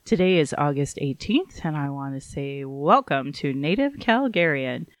Today is August 18th, and I want to say welcome to Native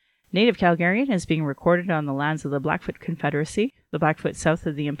Calgarian. Native Calgarian is being recorded on the lands of the Blackfoot Confederacy. The Blackfoot south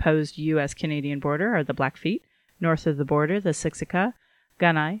of the imposed U.S.-Canadian border are the Blackfeet, north of the border the Siksika,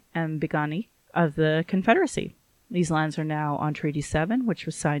 Kainai, and Piikani of the Confederacy. These lands are now on Treaty 7, which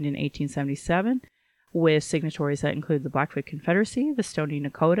was signed in 1877, with signatories that include the Blackfoot Confederacy, the Stoney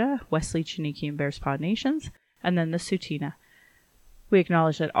Nakoda, Wesley, Chiniki, and Bearspaw Nations, and then the Tsuut'ina. We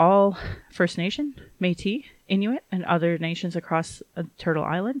acknowledge that all First Nation, Métis, Inuit, and other nations across Turtle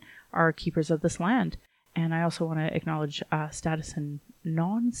Island are keepers of this land. And I also want to acknowledge status and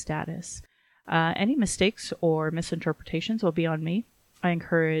non-status. Any mistakes or misinterpretations will be on me. I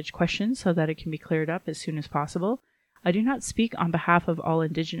encourage questions so that it can be cleared up as soon as possible. I do not speak on behalf of all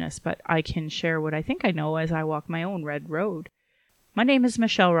Indigenous, but I can share what I think I know as I walk my own red road. My name is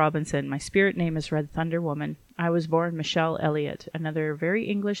Michelle Robinson. My spirit name is Red Thunder Woman. I was born Michelle Elliott, another very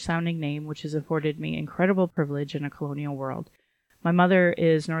English-sounding name which has afforded me incredible privilege in a colonial world. My mother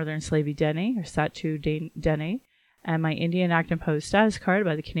is Northern Slavey Dene, or Satu Dene, and my Indian Act Imposed status card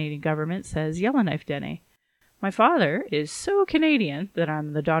by the Canadian government says Yellowknife Dene. My father is so Canadian that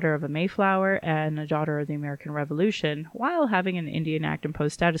I'm the daughter of a Mayflower and a daughter of the American Revolution while having an Indian Act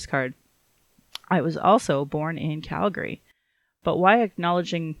Imposed status card. I was also born in Calgary. But why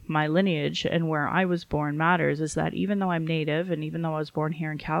acknowledging my lineage and where I was born matters is that even though I'm Native and even though I was born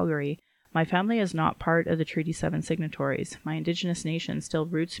here in Calgary, my family is not part of the Treaty 7 signatories. My Indigenous nation still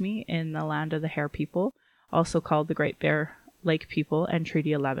roots me in the land of the Hare people, also called the Great Bear Lake people, and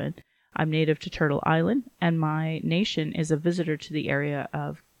Treaty 11. I'm native to Turtle Island, and my nation is a visitor to the area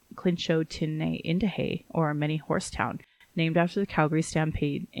of Clincho Tinne Indahe, or Many Horse Town, named after the Calgary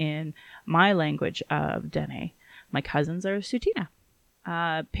Stampede in my language of Dene. My cousins are Tsuut'ina.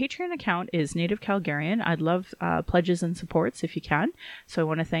 Patreon account is Native Calgarian. I'd love pledges and supports if you can. So I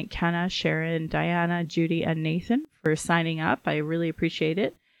want to thank Kenna, Sharon, Diana, Judy, and Nathan for signing up. I really appreciate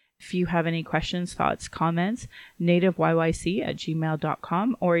it. If you have any questions, thoughts, comments,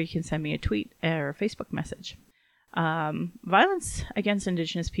 nativeyyc@gmail.com, or you can send me a tweet or a Facebook message. Violence against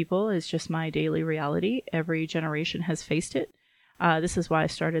Indigenous people is just my daily reality. Every generation has faced it. This is why I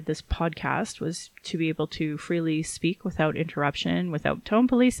started this podcast, was to be able to freely speak without interruption, without tone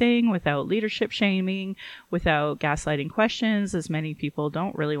policing, without leadership shaming, without gaslighting questions, as many people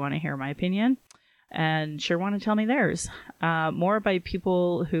don't really want to hear my opinion and sure want to tell me theirs. More by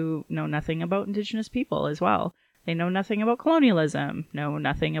people who know nothing about Indigenous people as well. They know nothing about colonialism, know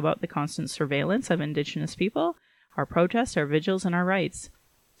nothing about the constant surveillance of Indigenous people, our protests, our vigils, and our rights.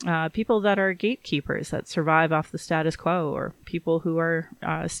 People that are gatekeepers, that survive off the status quo, or people who are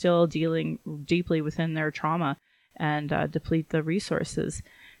still dealing deeply within their trauma and deplete the resources.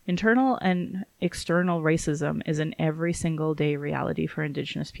 Internal and external racism is an every single day reality for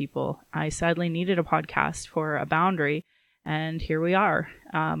Indigenous people. I sadly needed a podcast for a boundary, and here we are.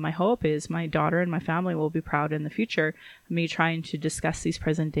 My hope is my daughter and my family will be proud in the future of me trying to discuss these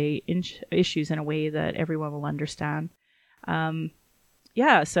present day issues in a way that everyone will understand.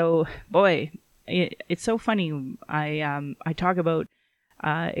 Yeah, so boy, it's so funny. I talk about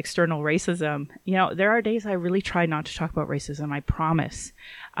external racism. You know, there are days I really try not to talk about racism. I promise.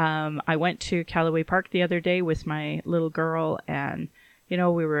 I went to Callaway Park the other day with my little girl, and you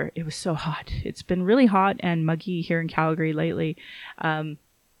know, it was so hot. It's been really hot and muggy here in Calgary lately.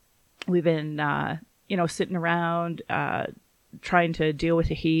 We've been, sitting around, trying to deal with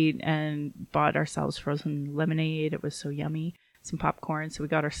the heat, and bought ourselves frozen lemonade. It was so yummy. Some popcorn, so we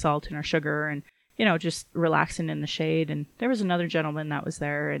got our salt and our sugar, and just relaxing in the shade. And there was another gentleman that was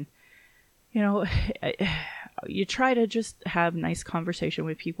there, and you try to just have nice conversation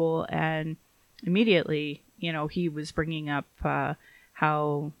with people, and immediately he was bringing up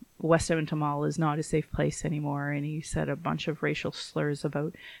how West Edmonton Mall is not a safe place anymore, and he said a bunch of racial slurs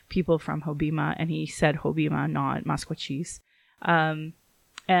about people from Hobbema, and he said Hobbema, not Maskwacis.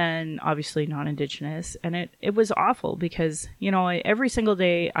 And obviously non-Indigenous. And it was awful because, every single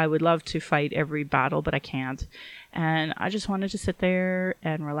day I would love to fight every battle, but I can't. And I just wanted to sit there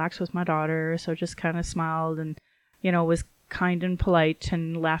and relax with my daughter. So just kind of smiled and, was kind and polite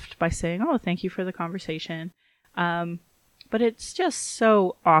and left by saying, oh, thank you for the conversation. But it's just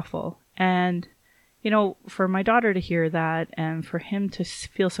so awful. And, for my daughter to hear that and for him to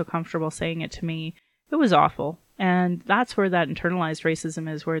feel so comfortable saying it to me, it was awful. And that's where that internalized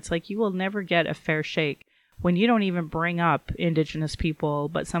racism is, where it's like you will never get a fair shake when you don't even bring up Indigenous people,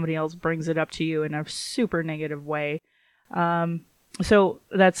 but somebody else brings it up to you in a super negative way. So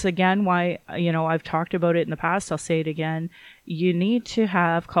that's again why, I've talked about it in the past. I'll say it again. You need to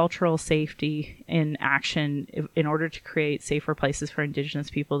have cultural safety in action in order to create safer places for Indigenous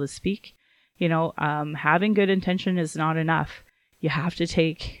people to speak. Having good intention is not enough. You have to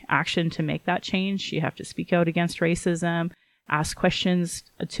take action to make that change. You have to speak out against racism, ask questions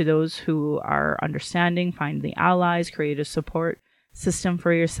to those who are understanding, find the allies, create a support system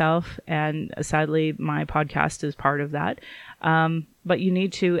for yourself. And sadly, my podcast is part of that. But you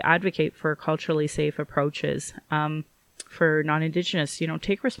need to advocate for culturally safe approaches. For non-Indigenous,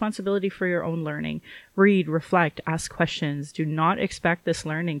 take responsibility for your own learning. Read, reflect, ask questions. Do not expect this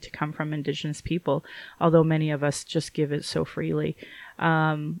learning to come from Indigenous people, although many of us just give it so freely.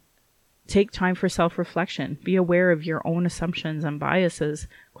 Take time for self-reflection. Be aware of your own assumptions and biases.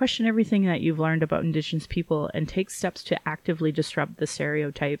 Question everything that you've learned about Indigenous people and take steps to actively disrupt the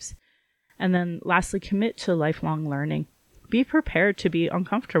stereotypes. And then lastly, commit to lifelong learning. Be prepared to be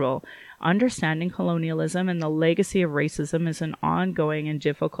uncomfortable. Understanding colonialism and the legacy of racism is an ongoing and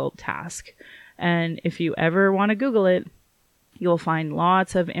difficult task. And if you ever want to Google it, you'll find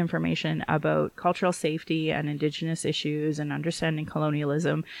lots of information about cultural safety and Indigenous issues and understanding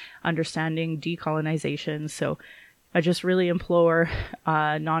colonialism, understanding decolonization. So I just really implore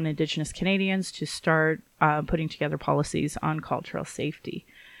non-Indigenous Canadians to start putting together policies on cultural safety.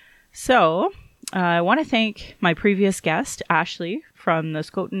 So I want to thank my previous guest, Ashley, from the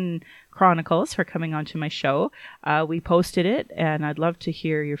Scotin Chronicles, for coming onto my show. We posted it, and I'd love to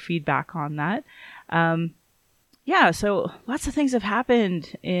hear your feedback on that. So lots of things have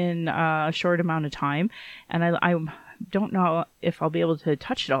happened in a short amount of time, and I don't know if I'll be able to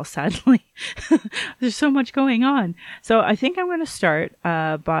touch it all, sadly. There's so much going on. So I think I'm going to start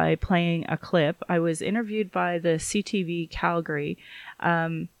by playing a clip. I was interviewed by the CTV Calgary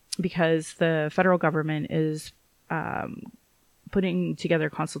because the federal government is putting together a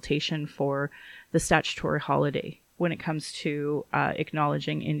consultation for the statutory holiday when it comes to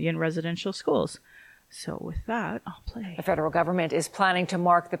acknowledging Indian residential schools. So with that, I'll play. The federal government is planning to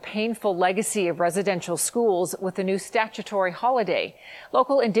mark the painful legacy of residential schools with a new statutory holiday.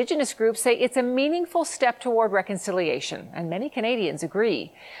 Local Indigenous groups say it's a meaningful step toward reconciliation, and many Canadians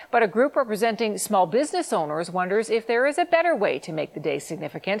agree. But a group representing small business owners wonders if there is a better way to make the day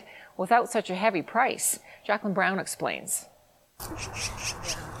significant without such a heavy price. Jacqueline Brown explains.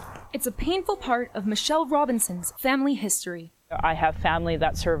 It's a painful part of Michelle Robinson's family history. I have family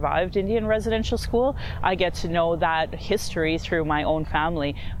that survived Indian residential school. I get to know that history through my own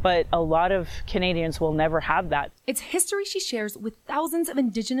family, but a lot of Canadians will never have that. It's history she shares with thousands of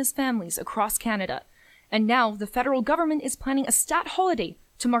Indigenous families across Canada. And now the federal government is planning a stat holiday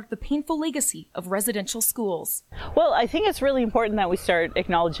to mark the painful legacy of residential schools. Well, I think it's really important that we start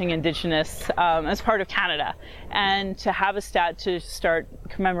acknowledging Indigenous as part of Canada. And to have a stat to start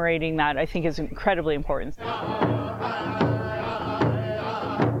commemorating that, I think is incredibly important.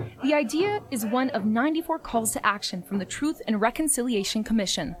 The idea is one of 94 calls to action from the Truth and Reconciliation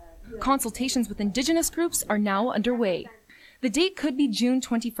Commission. Consultations with Indigenous groups are now underway. The date could be June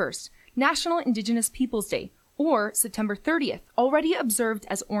 21st, National Indigenous Peoples Day, or September 30th, already observed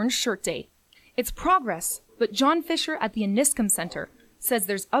as Orange Shirt Day. It's progress, but John Fisher at the Aniskum Center says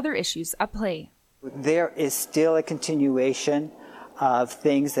there's other issues at play. There is still a continuation of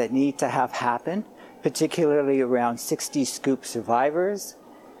things that need to have happen, particularly around 60 Scoop survivors,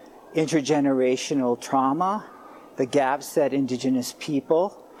 intergenerational trauma, the gaps that Indigenous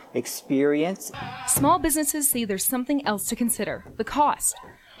people experience. Small businesses say there's something else to consider, the cost.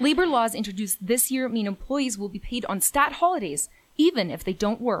 Labor laws introduced this year mean employees will be paid on stat holidays, even if they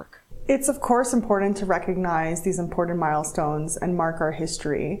don't work. It's of course important to recognize these important milestones and mark our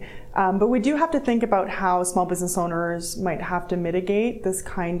history, but we do have to think about how small business owners might have to mitigate this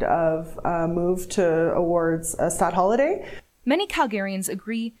kind of move towards a stat holiday. Many Calgarians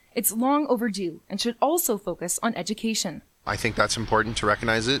agree it's long overdue and should also focus on education. I think that's important to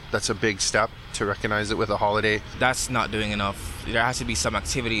recognize it. That's a big step to recognize it with a holiday. That's not doing enough. There has to be some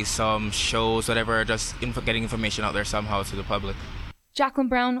activities, some shows, whatever, just getting information out there somehow to the public. Jacqueline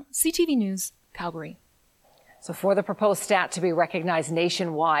Brown, CTV News, Calgary. So for the proposed stat to be recognized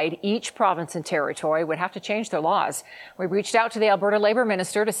nationwide, each province and territory would have to change their laws. We reached out to the Alberta Labour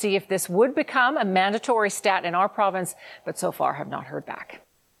Minister to see if this would become a mandatory stat in our province, but so far have not heard back.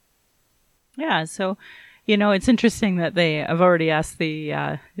 Yeah, so, it's interesting that they have already asked the,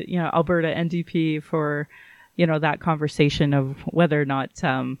 Alberta NDP for, that conversation of whether or not,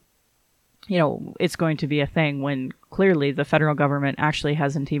 it's going to be a thing when clearly the federal government actually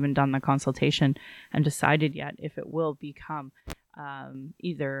hasn't even done the consultation and decided yet if it will become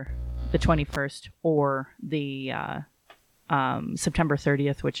either the 21st or the September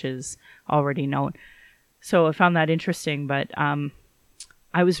 30th, which is already known. So I found that interesting, but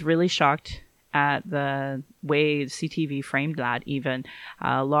I was really shocked at the way CTV framed that. Even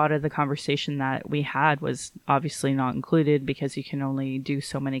a lot of the conversation that we had was obviously not included because you can only do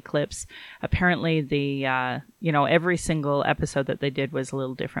so many clips. Apparently the every single episode that they did was a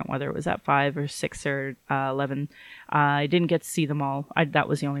little different, whether it was at 5 or 6 or 11. I didn't get to see them all. That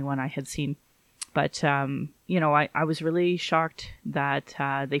was the only one I had seen. But, I was really shocked that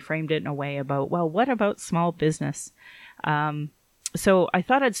they framed it in a way about, well, what about small business? So I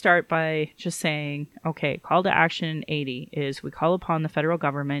thought I'd start by just saying, okay, call to action 80 is we call upon the federal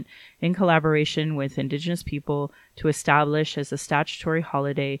government in collaboration with Indigenous people to establish as a statutory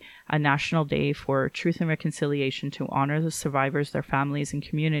holiday a national day for truth and reconciliation to honor the survivors, their families, and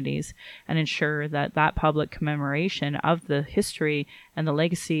communities, and ensure that that public commemoration of the history and the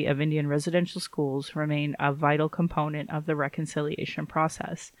legacy of Indian residential schools remain a vital component of the reconciliation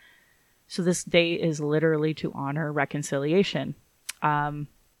process. So this day is literally to honor reconciliation.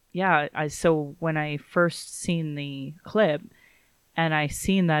 So when I first seen the clip and I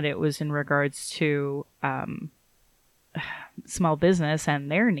seen that it was in regards to small business and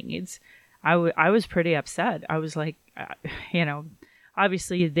their needs, I was pretty upset. I was like,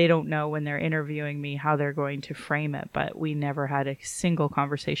 obviously they don't know when they're interviewing me how they're going to frame it, but we never had a single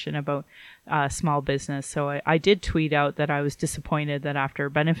conversation about small business. So I did tweet out that I was disappointed that after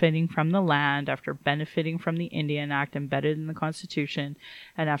benefiting from the land, after benefiting from the Indian Act embedded in the Constitution,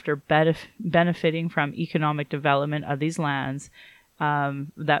 and after benefiting from economic development of these lands,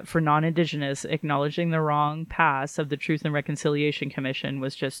 that for non-Indigenous, acknowledging the wrong paths of the Truth and Reconciliation Commission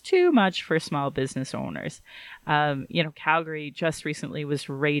was just too much for small business owners. Calgary just recently was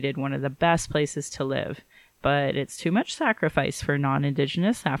rated one of the best places to live, but it's too much sacrifice for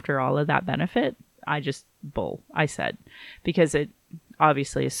non-Indigenous after all of that benefit. I said, because it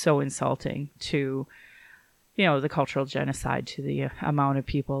obviously is so insulting to the cultural genocide, to the amount of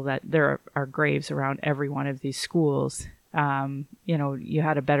people that there are graves around every one of these schools. You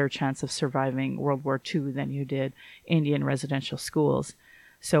had a better chance of surviving World War II than you did Indian residential schools.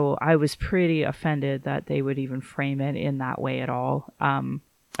 So I was pretty offended that they would even frame it in that way at all.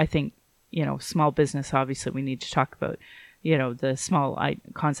 I think, small business, obviously we need to talk about, the small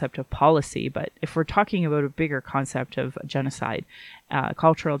concept of policy. But if we're talking about a bigger concept of genocide,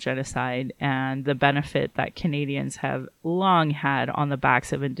 cultural genocide, and the benefit that Canadians have long had on the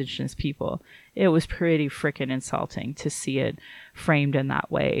backs of Indigenous people, it was pretty frickin' insulting to see it framed in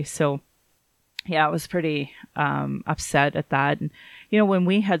that way. So, yeah, I was pretty upset at that. And, when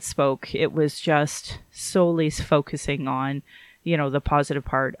we had spoke, it was just solely focusing on, the positive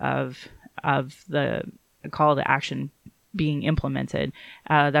part of the call to action being implemented.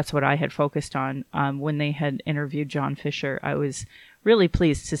 That's what I had focused on. When they had interviewed John Fisher, I was really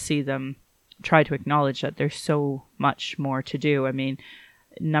pleased to see them try to acknowledge that there's so much more to do. I mean,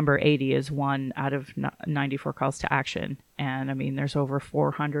 number 80 is one out of 94 calls to action. And there's over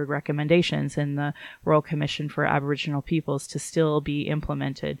 400 recommendations in the Royal Commission for Aboriginal Peoples to still be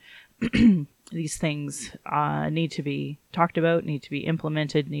implemented. These things need to be talked about, need to be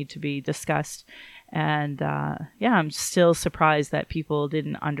implemented, need to be discussed. And I'm still surprised that people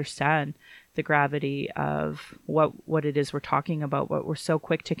didn't understand the gravity of what it is we're talking about, but we're so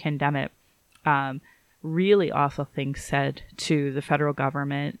quick to condemn it. Really awful things said to the federal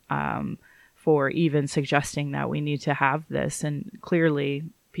government for even suggesting that we need to have this. And clearly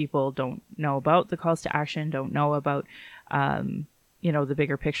people don't know about the calls to action, don't know about, the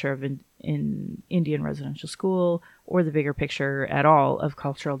bigger picture of in Indian residential school, or the bigger picture at all of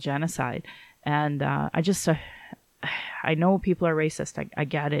cultural genocide. And I know people are racist. I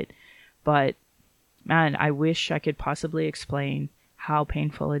get it. But, man, I wish I could possibly explain how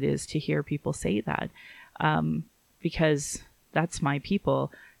painful it is to hear people say that, because that's my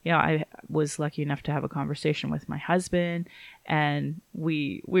people. I was lucky enough to have a conversation with my husband, and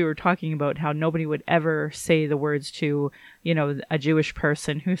we were talking about how nobody would ever say the words to, a Jewish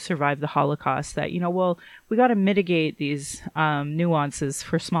person who survived the Holocaust that, we got to mitigate these nuances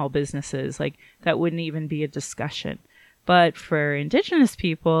for small businesses. Like, that wouldn't even be a discussion. But for Indigenous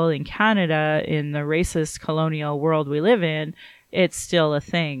people in Canada, in the racist colonial world we live in, it's still a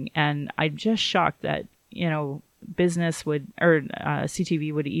thing. And I'm just shocked that, business would, or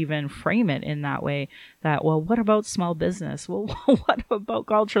CTV would even frame it in that way, that, well, what about small business? Well, what about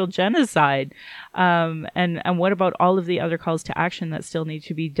cultural genocide? And what about all of the other calls to action that still need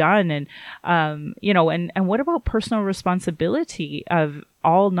to be done? And, and what about personal responsibility of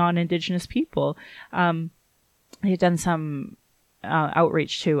all non-Indigenous people? They've done some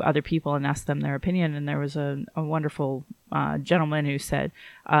outreach to other people and asked them their opinion, and there was a wonderful gentleman who said,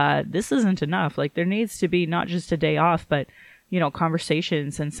 this isn't enough. Like, there needs to be not just a day off, but,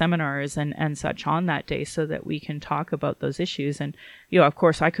 conversations and seminars and such on that day so that we can talk about those issues. And, of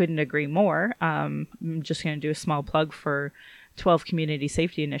course, I couldn't agree more. I'm just going to do a small plug for 12 Community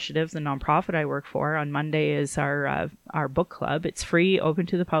Safety Initiative, the nonprofit I work for. On Monday is our book club. It's free, open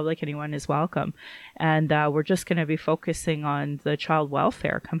to the public. Anyone is welcome. And we're just going to be focusing on the child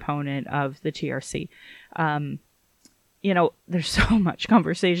welfare component of the TRC. There's so much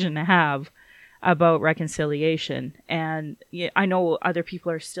conversation to have about reconciliation. And I know other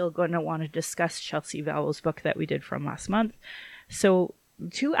people are still going to want to discuss Chelsea Vowell's book that we did from last month. So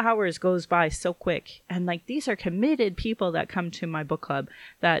 2 hours goes by so quick. And these are committed people that come to my book club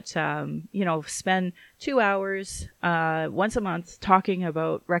that, spend 2 hours once a month talking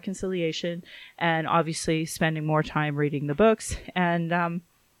about reconciliation and obviously spending more time reading the books. And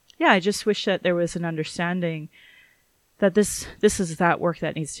I just wish that there was an understanding that this is that work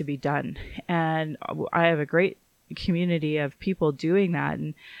that needs to be done. And I have a great community of people doing that.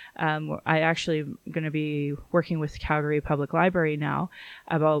 And I actually am going to be working with Calgary Public Library now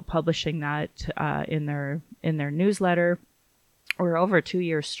about publishing that in their newsletter. We're over 2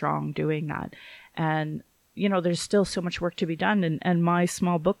 years strong doing that. And, there's still so much work to be done. And my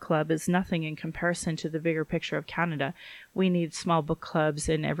small book club is nothing in comparison to the bigger picture of Canada. We need small book clubs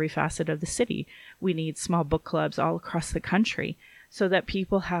in every facet of the city. We need small book clubs all across the country so that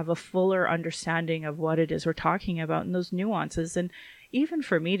people have a fuller understanding of what it is we're talking about and those nuances. And even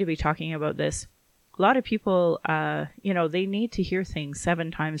for me to be talking about this, a lot of people, they need to hear things 7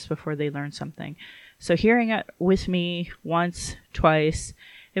 times before they learn something. So hearing it with me once, twice,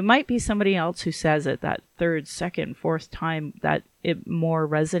 it might be somebody else who says it that 3rd, 2nd, 4th time that it more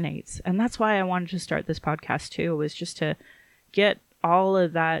resonates. And that's why I wanted to start this podcast too, was just to get all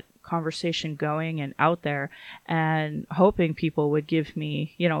of that conversation going and out there, and hoping people would give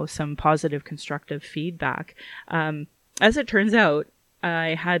me, some positive, constructive feedback. As it turns out,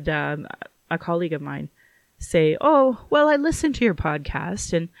 I had a colleague of mine say, "Oh, well, I listened to your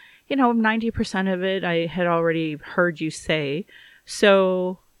podcast and, 90% of it I had already heard you say.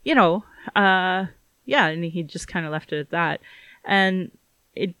 So, and he just kind of left it at that." And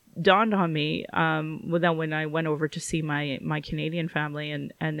it dawned on me when I went over to see my Canadian family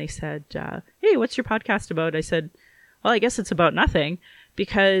and they said, "Hey, what's your podcast about?" I said, "Well, I guess it's about nothing,"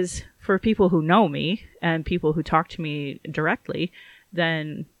 because for people who know me and people who talk to me directly,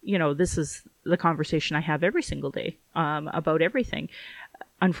 then, this is the conversation I have every single day about everything.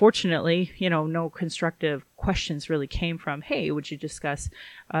 Unfortunately, no constructive questions really came from, "Hey, would you discuss,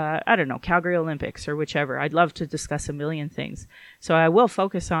 Calgary Olympics or whichever?" I'd love to discuss a million things. So I will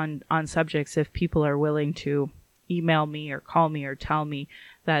focus on subjects if people are willing to email me or call me or tell me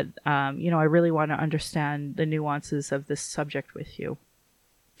that, I really want to understand the nuances of this subject with you.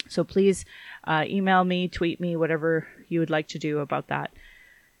 So please email me, tweet me, whatever you would like to do about that.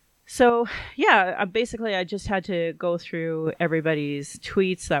 So, basically, I just had to go through everybody's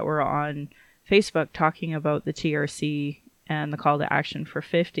tweets that were on Facebook talking about the TRC and the call to action for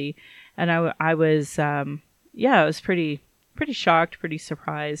 50. And I was, I was pretty shocked, pretty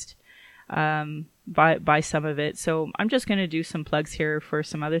surprised by some of it. So I'm just going to do some plugs here for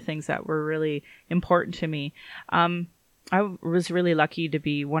some other things that were really important to me. I was really lucky to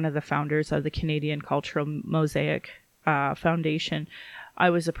be one of the founders of the Canadian Cultural Mosaic Foundation. I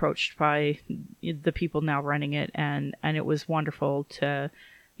was approached by the people now running it, and it was wonderful to,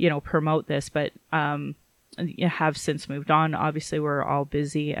 promote this, but have since moved on. Obviously, we're all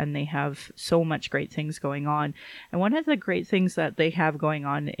busy, and they have so much great things going on. And one of the great things that they have going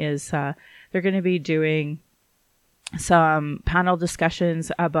on is they're going to be doing some panel discussions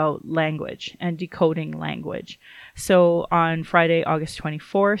about language and decoding language. So on Friday, August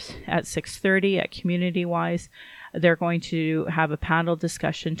 24th at 6:30 at Community Wise, they're going to have a panel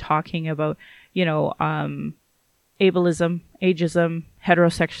discussion talking about, ableism, ageism,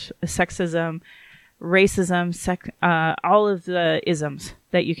 heterosexism, racism, all of the isms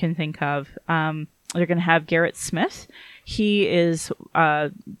that you can think of. They're going to have Garrett Smith. He is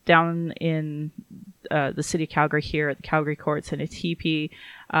down in the city of Calgary here at the Calgary Courts in a teepee.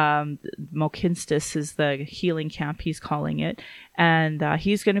 Mokinstis is the healing camp, he's calling it. And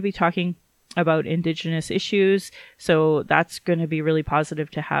he's going to be talking about Indigenous issues. So that's going to be really positive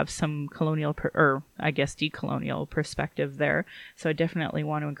to have some colonial, decolonial perspective there. So I definitely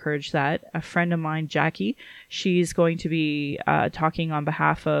want to encourage that. A friend of mine, Jackie, she's going to be talking on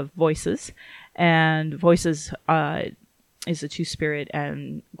behalf of Voices. And Voices is a Two-Spirit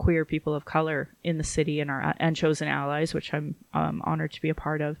and queer people of color in the city and chosen allies, which I'm honored to be a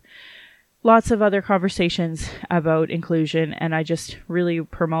part of. lots of other conversations about inclusion. And I just really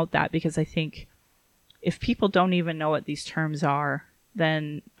promote that because I think if people don't even know what these terms are,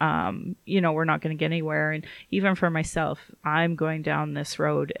 then, we're not going to get anywhere. And even for myself, I'm going down this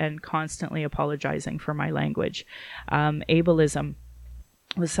road and constantly apologizing for my language. Ableism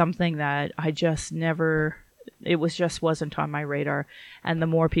was something that I just never, wasn't on my radar. And the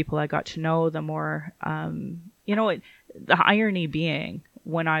more people I got to know, the more, the irony being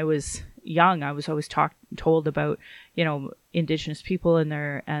when I was young, I was always told about, Indigenous people and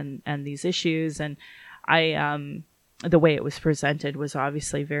their, and these issues. And the way it was presented was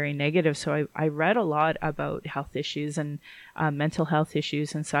obviously very negative. So I read a lot about health issues and mental health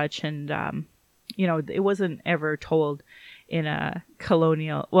issues and such. And, it wasn't ever told in a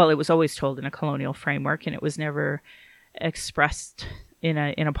colonial, well, it was always told in a colonial framework, and it was never expressed in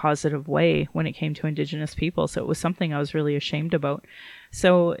a positive way when it came to Indigenous people. So it was something I was really ashamed about.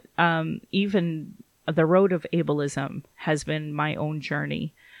 So even the road of ableism has been my own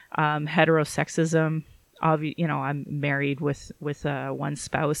journey. Heterosexism, I'm married with one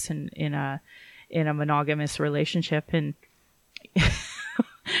spouse and in a monogamous relationship, and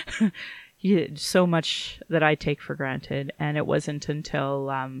so much that I take for granted. And it wasn't until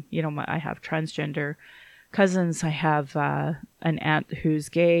I have transgender cousins, I have an aunt who's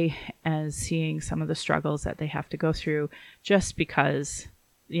gay, and seeing some of the struggles that they have to go through just because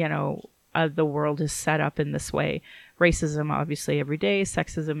the world is set up in this way. Racism, obviously, every day.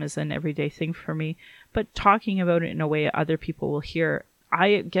 Sexism is an everyday thing for me. But talking about it in a way other people will hear,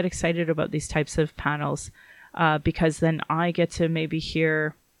 I get excited about these types of panels because then I get to maybe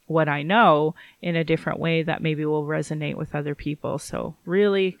hear what I know in a different way that maybe will resonate with other people. So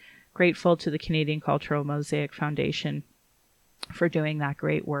really grateful to the Canadian Cultural Mosaic Foundation for doing that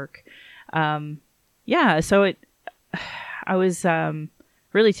great work. I was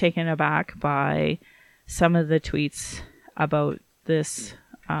really taken aback by some of the tweets about this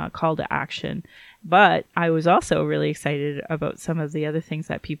call to action, but I was also really excited about some of the other things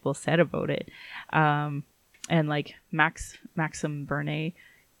that people said about it. And like Maxim Bernier,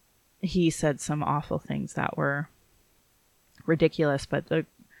 he said some awful things that were ridiculous, but the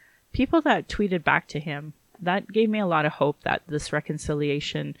people that tweeted back to him, that gave me a lot of hope that this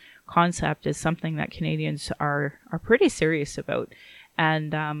reconciliation concept is something that Canadians are pretty serious about.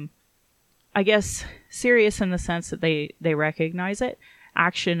 And I guess serious in the sense that they recognize it.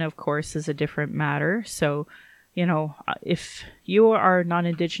 Action, of course, is a different matter. So, if you are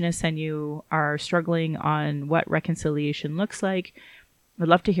non-Indigenous and you are struggling on what reconciliation looks like, I'd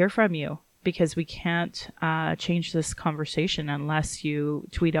love to hear from you, because we can't change this conversation unless you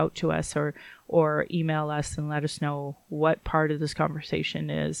tweet out to us or email us and let us know what part of this conversation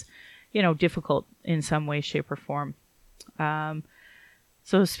is, difficult in some way, shape, or form.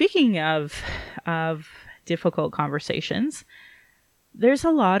 So speaking of difficult conversations, there's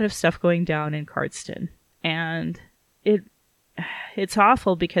a lot of stuff going down in Cardston, and it's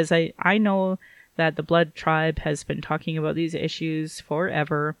awful because I know that the Blood Tribe has been talking about these issues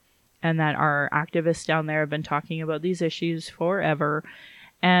forever, and that our activists down there have been talking about these issues forever.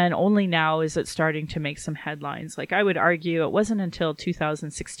 And only now is it starting to make some headlines. Like, I would argue it wasn't until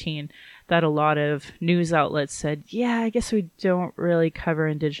 2016 that a lot of news outlets said, yeah, I guess we don't really cover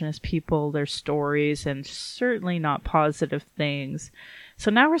Indigenous people, their stories, and certainly not positive things. So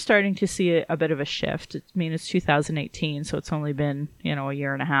now we're starting to see a bit of a shift. I mean, it's 2018, so it's only been, a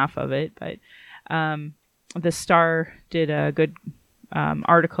year and a half of it. But the Star did a good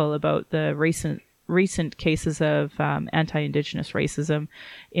article about the recent cases of anti-Indigenous racism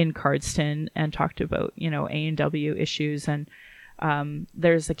in Cardston, and talked about, A&W issues. And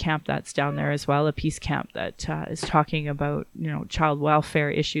there's a camp that's down there as well, a peace camp that is talking about, child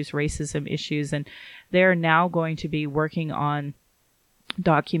welfare issues, racism issues. And they're now going to be working on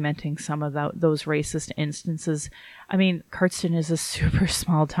documenting some of those racist instances. I mean, Cardston is a super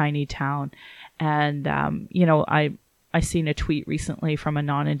small, tiny town. And, I seen a tweet recently from a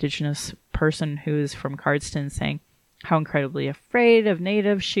non-Indigenous person who's from Cardston saying how incredibly afraid of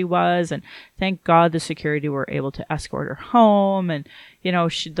Natives she was, and thank God the security were able to escort her home. And,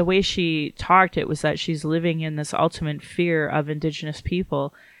 the way she talked, it was that she's living in this ultimate fear of Indigenous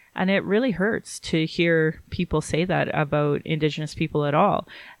people. And it really hurts to hear people say that about Indigenous people at all.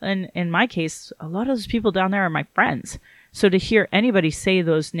 And in my case, a lot of those people down there are my friends. So to hear anybody say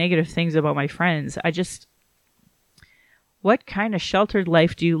those negative things about my friends, what kind of sheltered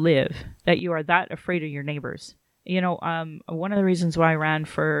life do you live that you are that afraid of your neighbors? One of the reasons why I ran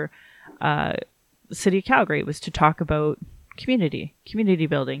for the city of Calgary was to talk about community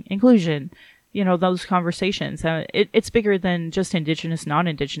building, inclusion, those conversations. It's bigger than just Indigenous,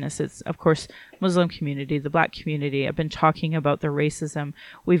 non-Indigenous. It's, of course, Muslim community, the Black community. I've been talking about the racism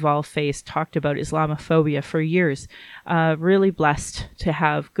we've all faced, talked about Islamophobia for years. Really blessed to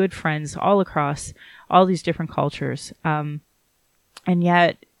have good friends all across all these different cultures. And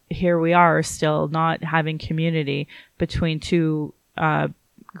yet, here we are still not having community between two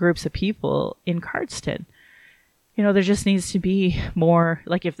groups of people in Cardston. There just needs to be more,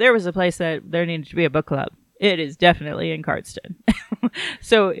 like if there was a place that there needed to be a book club, it is definitely in Cardston.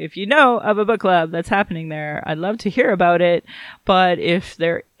 So if you know of a book club that's happening there, I'd love to hear about it. But if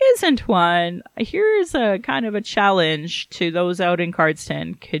there isn't one, here's a kind of a challenge to those out in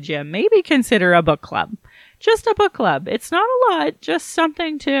Cardston. Could you maybe consider a book club? Just a book club. It's not a lot, just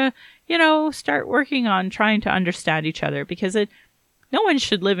something to, start working on trying to understand each other, because no one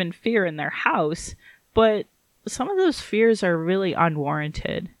should live in fear in their house, but some of those fears are really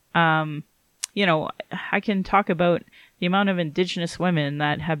unwarranted. I can talk about the amount of Indigenous women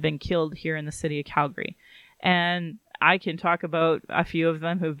that have been killed here in the city of Calgary. And I can talk about a few of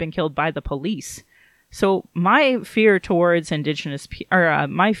them who've been killed by the police. So my fear towards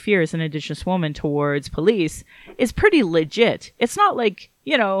my fear as an Indigenous woman towards police is pretty legit. It's not like,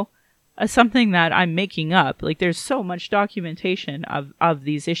 something that I'm making up. Like, there's so much documentation of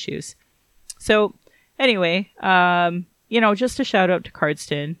these issues. So anyway, just a shout out to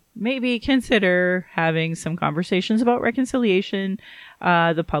Cardston. Maybe consider having some conversations about reconciliation.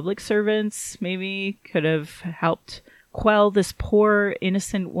 The public servants maybe could have helped quell this poor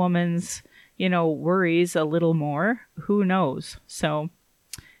innocent woman's, worries a little more. Who knows? So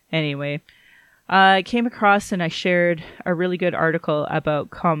anyway, I came across and I shared a really good article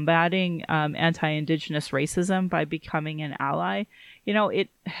about combating anti-Indigenous racism by becoming an ally.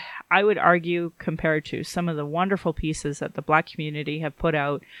 I would argue, compared to some of the wonderful pieces that the Black community have put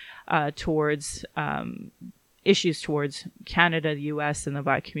out towards issues towards Canada, the U.S., and the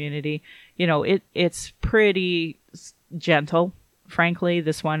Black community, it's pretty gentle, frankly,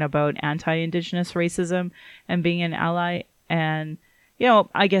 this one about anti-Indigenous racism and being an ally. And,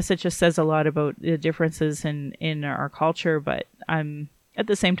 I guess it just says a lot about the differences in our culture, but at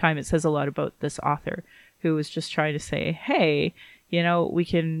the same time, it says a lot about this author who was just trying to say, hey, we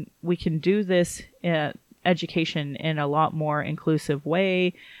can do this education in a lot more inclusive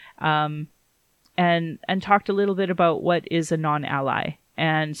way, and talked a little bit about what is a non-ally,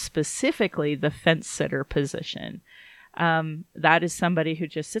 and specifically the fence sitter position. That is somebody who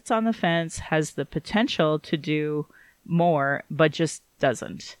just sits on the fence, has the potential to do more, but just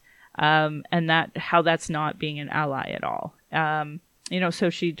doesn't. And how that's not being an ally at all. So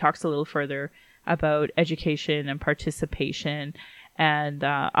she talks a little further about education and participation and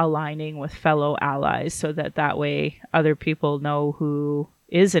aligning with fellow allies, so that way other people know who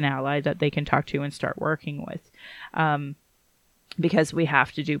is an ally that they can talk to and start working with. Because we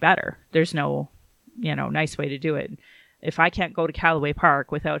have to do better. There's no, nice way to do it. If I can't go to Callaway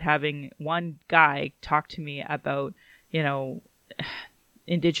Park without having one guy talk to me about,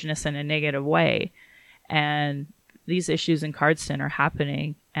 Indigenous in a negative way, and these issues in Cardston are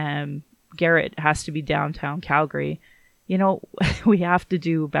happening, and Garrett has to be downtown Calgary, we have to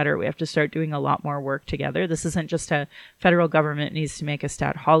do better. We have to start doing a lot more work together. This isn't just a federal government needs to make a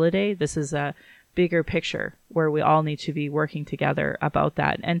stat holiday. This is a bigger picture where we all need to be working together about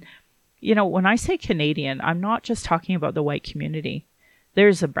that. And, when I say Canadian, I'm not just talking about the white community.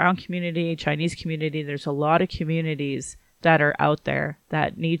 There's a brown community, Chinese community. There's a lot of communities that are out there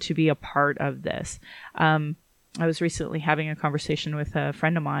that need to be a part of this. I was recently having a conversation with a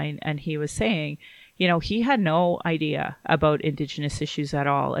friend of mine, and he was saying, he had no idea about Indigenous issues at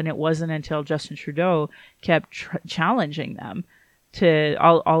all. And it wasn't until Justin Trudeau kept challenging them, to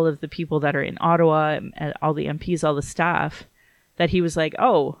all of the people that are in Ottawa, and all the MPs, all the staff, that he was like,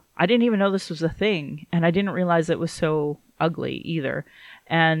 oh, I didn't even know this was a thing. And I didn't realize it was so ugly either.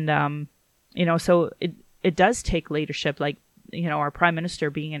 And, so it does take leadership, like, our Prime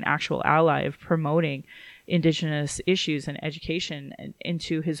Minister being an actual ally of promoting Indigenous issues and education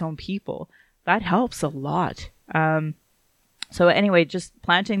into his own people. That helps a lot. So anyway, just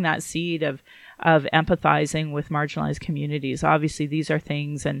planting that seed of empathizing with marginalized communities. Obviously, these are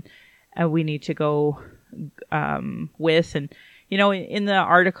things and we need to go with. And, in the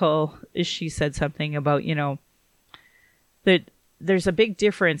article, she said something about, that there's a big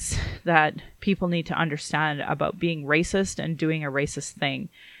difference that people need to understand about being racist and doing a racist thing.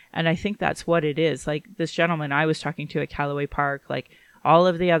 And I think that's what it is. Like this gentleman I was talking to at Callaway Park, like all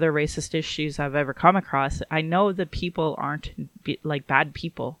of the other racist issues I've ever come across, I know that people aren't bad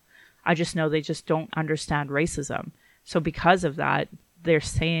people. I just know they just don't understand racism. So because of that, they're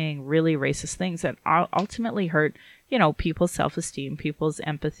saying really racist things that ultimately hurt, people's self-esteem, people's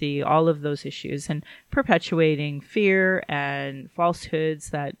empathy, all of those issues, and perpetuating fear and falsehoods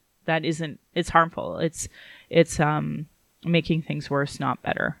that isn't, it's harmful. It's making things worse, not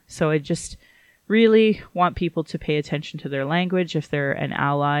better. So I just really want people to pay attention to their language. If they're an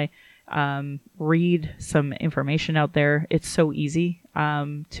ally, read some information out there. It's so easy.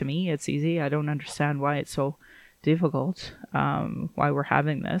 To me, it's easy. I don't understand why it's so difficult, why we're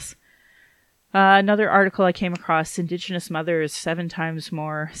having this. Another article I came across, Indigenous mothers 7 times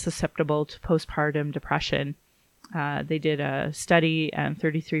more susceptible to postpartum depression. They did a study, and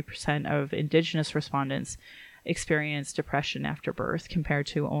 33% of Indigenous respondents experienced depression after birth, compared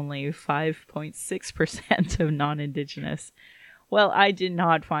to only 5.6% of non-Indigenous. Well, I did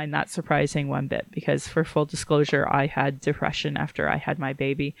not find that surprising one bit, because for full disclosure, I had depression after I had my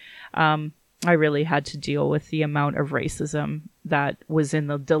baby. I really had to deal with the amount of racism that was in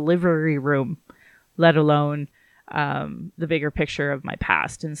the delivery room, let alone the bigger picture of my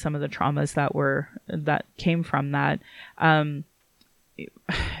past and some of the traumas that came from that.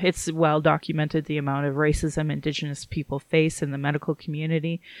 It's well documented, the amount of racism Indigenous people face in the medical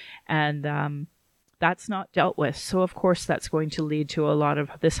community, and that's not dealt with. So of course that's going to lead to a lot of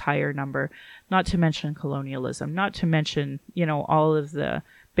this higher number, not to mention colonialism, not to mention, all of the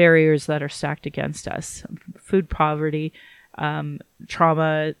barriers that are stacked against us, food poverty,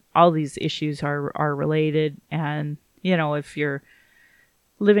 trauma, all these issues are related. And, if you're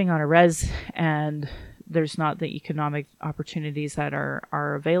living on a res and there's not the economic opportunities that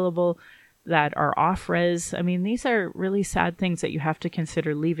are available, that are off res, these are really sad things that you have to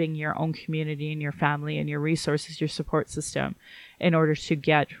consider, leaving your own community and your family and your resources, your support system, in order to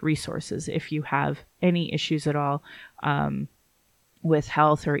get resources if you have any issues at all with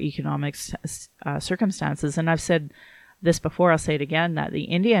health or economic circumstances. And I've said this before, I'll say it again, that the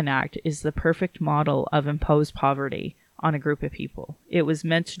Indian Act is the perfect model of imposed poverty on a group of people. It was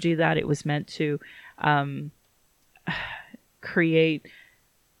meant to do that. It was meant to create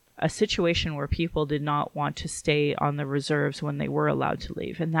a situation where people did not want to stay on the reserves when they were allowed to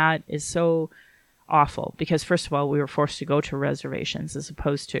leave. And that is so awful, because first of all, we were forced to go to reservations as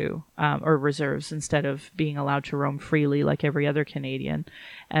opposed to, or reserves, instead of being allowed to roam freely like every other Canadian.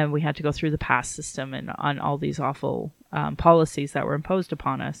 And we had to go through the pass system and on all these awful policies that were imposed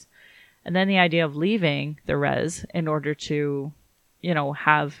upon us. And then the idea of leaving the res in order to,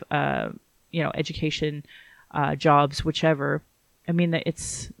 have, education, jobs, whichever.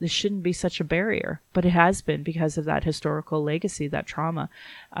 This shouldn't be such a barrier, but it has been, because of that historical legacy, that trauma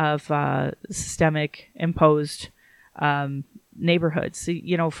of systemic imposed neighborhoods.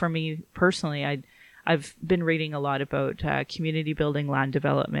 So, for me personally, I've been reading a lot about community building, land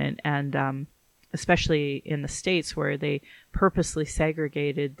development, and especially in the States, where they purposely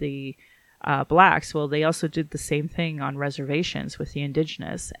segregated the blacks. Well, they also did the same thing on reservations with the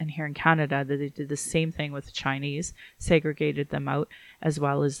Indigenous, and here in Canada they did the same thing with the Chinese, segregated them out, as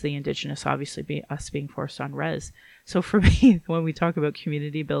well as the Indigenous, obviously us being forced on res. So for me, when we talk about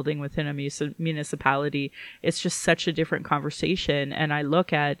community building within a municipality, it's just such a different conversation, and I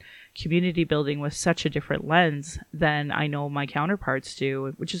look at community building with such a different lens than I know my counterparts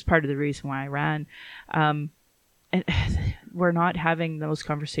do, which is part of the reason why I ran. And we're not having those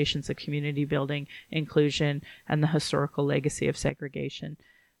conversations of community building, inclusion, and the historical legacy of segregation.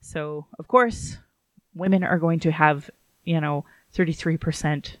 So, of course, women are going to have,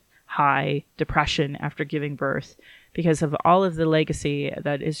 33% high depression after giving birth, because of all of the legacy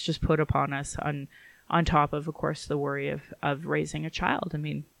that is just put upon us, on top of course, the worry of raising a child. At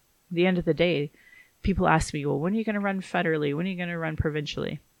the end of the day, people ask me, well, when are you going to run federally? When are you going to run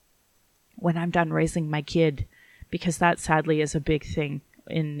provincially? When I'm done raising my kid. Because that sadly is a big thing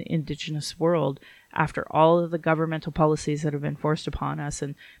in the Indigenous world, after all of the governmental policies that have been forced upon us,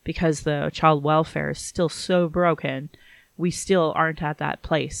 and because the child welfare is still so broken, we still aren't at that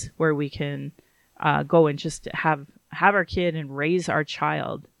place where we can go and just have our kid and raise our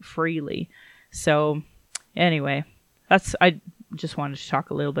child freely. So anyway, I just wanted to talk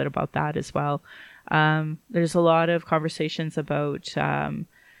a little bit about that as well. There's a lot of conversations about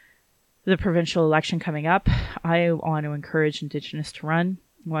the provincial election coming up. I want to encourage Indigenous to run.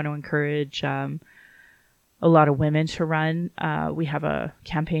 I want to encourage a lot of women to run. We have a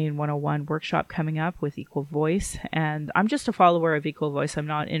Campaign 101 workshop coming up with Equal Voice, and I'm just a follower of Equal Voice. I'm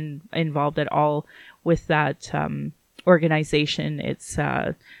not involved at all with that organization. It's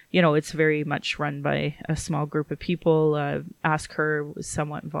it's very much run by a small group of people. Ask Her was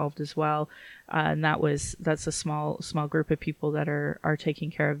somewhat involved as well, and that's a small group of people that are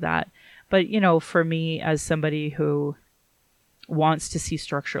taking care of that. But for me, as somebody who wants to see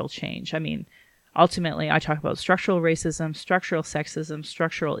structural change. I mean, ultimately, I talk about structural racism, structural sexism,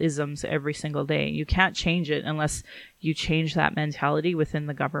 structural isms every single day. You can't change it unless you change that mentality within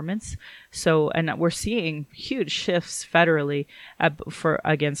the governments. So, and we're seeing huge shifts federally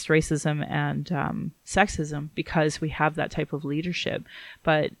against racism and sexism because we have that type of leadership.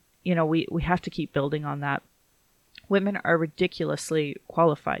 But, you know, we have to keep building on that. Women are ridiculously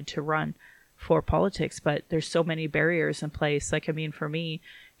qualified to run for politics, but there's so many barriers in place. Like, I mean, for me,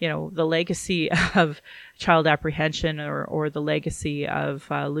 you know, the legacy of child apprehension or the legacy of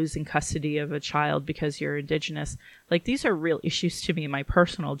losing custody of a child because you're Indigenous, like, these are real issues to me in my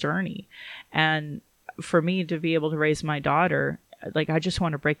personal journey. And for me to be able to raise my daughter, like, I just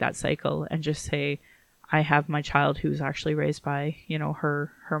want to break that cycle and just say, I have my child who's actually raised by, you know,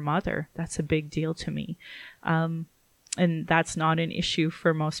 her mother. That's a big deal to me. And that's not an issue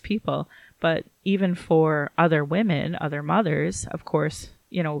for most people. But even for other women, other mothers, of course,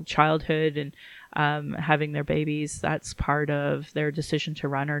 you know, childhood and having their babies, that's part of their decision to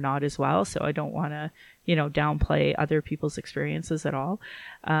run or not as well. So I don't want to, you know, downplay other people's experiences at all.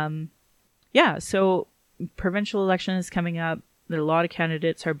 So provincial election is coming up. A lot of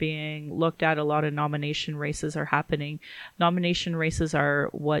candidates are being looked at. A lot of nomination races are happening. Nomination races are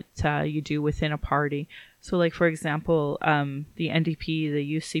what you do within a party. So, like, for example, the NDP,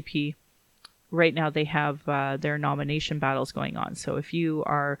 the UCP, right now they have their nomination battles going on. So if you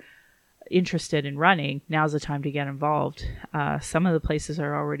are interested in running, now's the time to get involved. Some of the places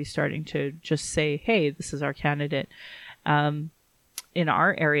are already starting to just say, hey, this is our candidate. In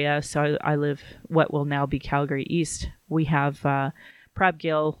our area, so I live what will now be Calgary East, we have Prab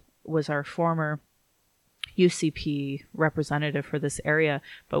Gill was our former UCP representative for this area,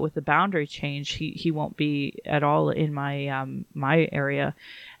 but with the boundary change, he won't be at all in my my area,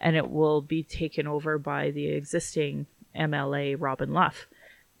 and it will be taken over by the existing MLA Robin Luff.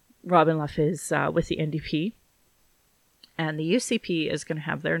 Robin Luff is with the NDP, and the UCP is going to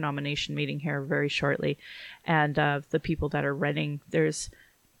have their nomination meeting here very shortly. And the people that are running, there's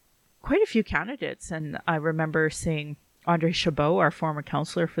quite a few candidates. And I remember seeing Andre Chabot, our former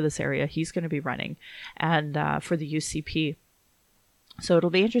councillor for this area, he's going to be running and for the UCP. So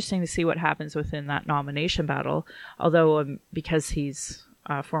it'll be interesting to see what happens within that nomination battle. Although because he's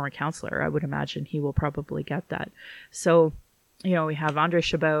a former councillor, I would imagine he will probably get that. So, you know, we have Andre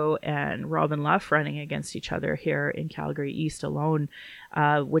Chabot and Robin Luff running against each other here in Calgary East alone,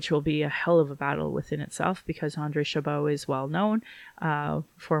 which will be a hell of a battle within itself because Andre Chabot is well known,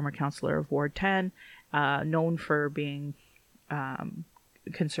 former councillor of Ward 10, known for being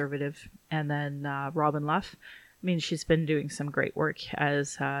conservative. And then Robin Luff, I mean, she's been doing some great work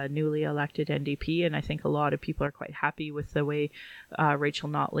as newly elected NDP, and I think a lot of people are quite happy with the way Rachel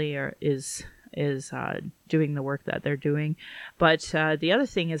Notley is doing the work that they're doing. But the other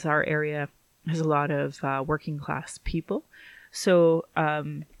thing is our area has a lot of working class people. So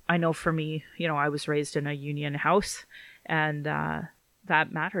I know for me, you know, I was raised in a union house, and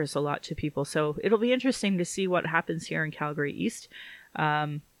that matters a lot to people. So it'll be interesting to see what happens here in Calgary East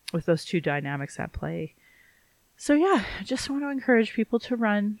with those two dynamics at play. So yeah, I just want to encourage people to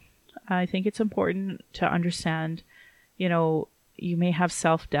run. I think it's important to understand, you know, you may have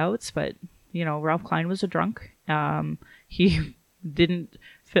self-doubts, but you know, Ralph Klein was a drunk. He didn't,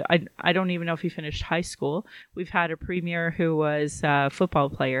 I don't even know if he finished high school. We've had a premier who was a football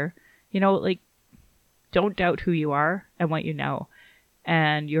player. You know, like, don't doubt who you are and what you know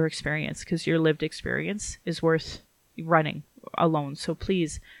and your experience, because your lived experience is worth running alone. So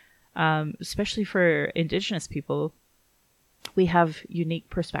please, especially for Indigenous people, we have unique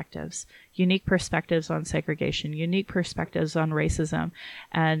perspectives on segregation, unique perspectives on racism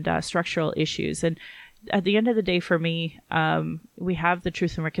and structural issues. And at the end of the day, for me, we have the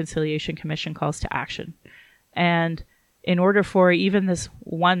Truth and Reconciliation Commission calls to action. And in order for even this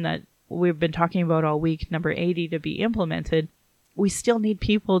one that we've been talking about all week, number 80, to be implemented, we still need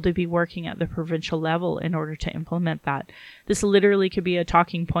people to be working at the provincial level in order to implement that. This literally could be a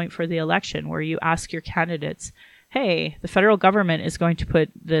talking point for the election where you ask your candidates, hey, the federal government is going to put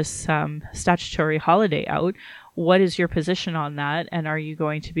this statutory holiday out. What is your position on that? And are you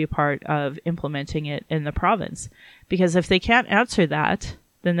going to be a part of implementing it in the province? Because if they can't answer that,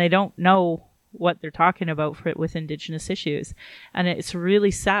 then they don't know what they're talking about with Indigenous issues. And it's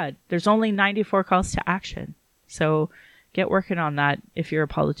really sad. There's only 94 calls to action. So get working on that if you're a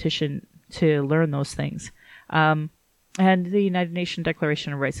politician to learn those things. And the United Nations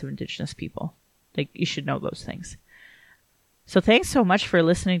Declaration of Rights of Indigenous People. Like, you should know those things. So thanks so much for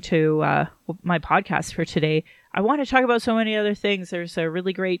listening to my podcast for today. I want to talk about so many other things. There's a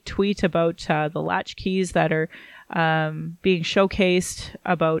really great tweet about the latchkeys that are being showcased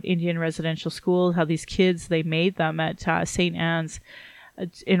about Indian residential schools, how these kids, they made them at St. Anne's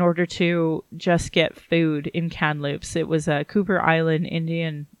in order to just get food in Kamloops. It was a Cooper Island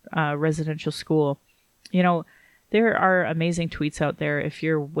Indian residential school. You know, there are amazing tweets out there if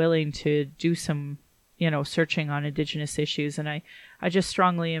you're willing to do some, searching on Indigenous issues. And I just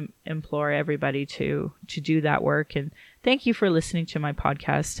strongly implore everybody to do that work. And thank you for listening to my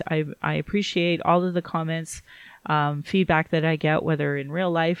podcast. I appreciate all of the comments, feedback that I get, whether in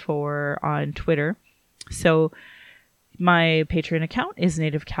real life or on Twitter. So my Patreon account is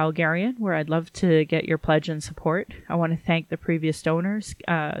Native Calgarian, where I'd love to get your pledge and support. I want to thank the previous donors,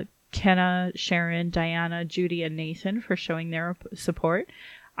 Kenna, Sharon, Diana, Judy, and Nathan, for showing their support.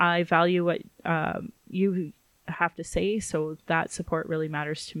 I value what you have to say, so that support really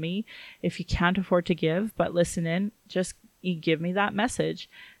matters to me. If you can't afford to give, but listen in, just give me that message.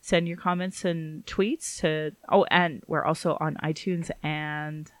 Send your comments and tweets to, and we're also on iTunes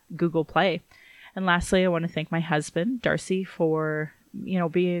and Google Play. And lastly, I want to thank my husband, Darcy, for,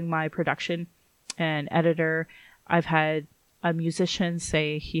 being my production and editor. I've had a musician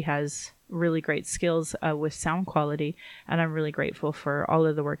say he has really great skills with sound quality, and I'm really grateful for all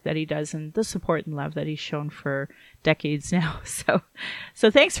of the work that he does and the support and love that he's shown for decades now.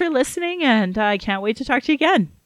 So thanks for listening, and I can't wait to talk to you again.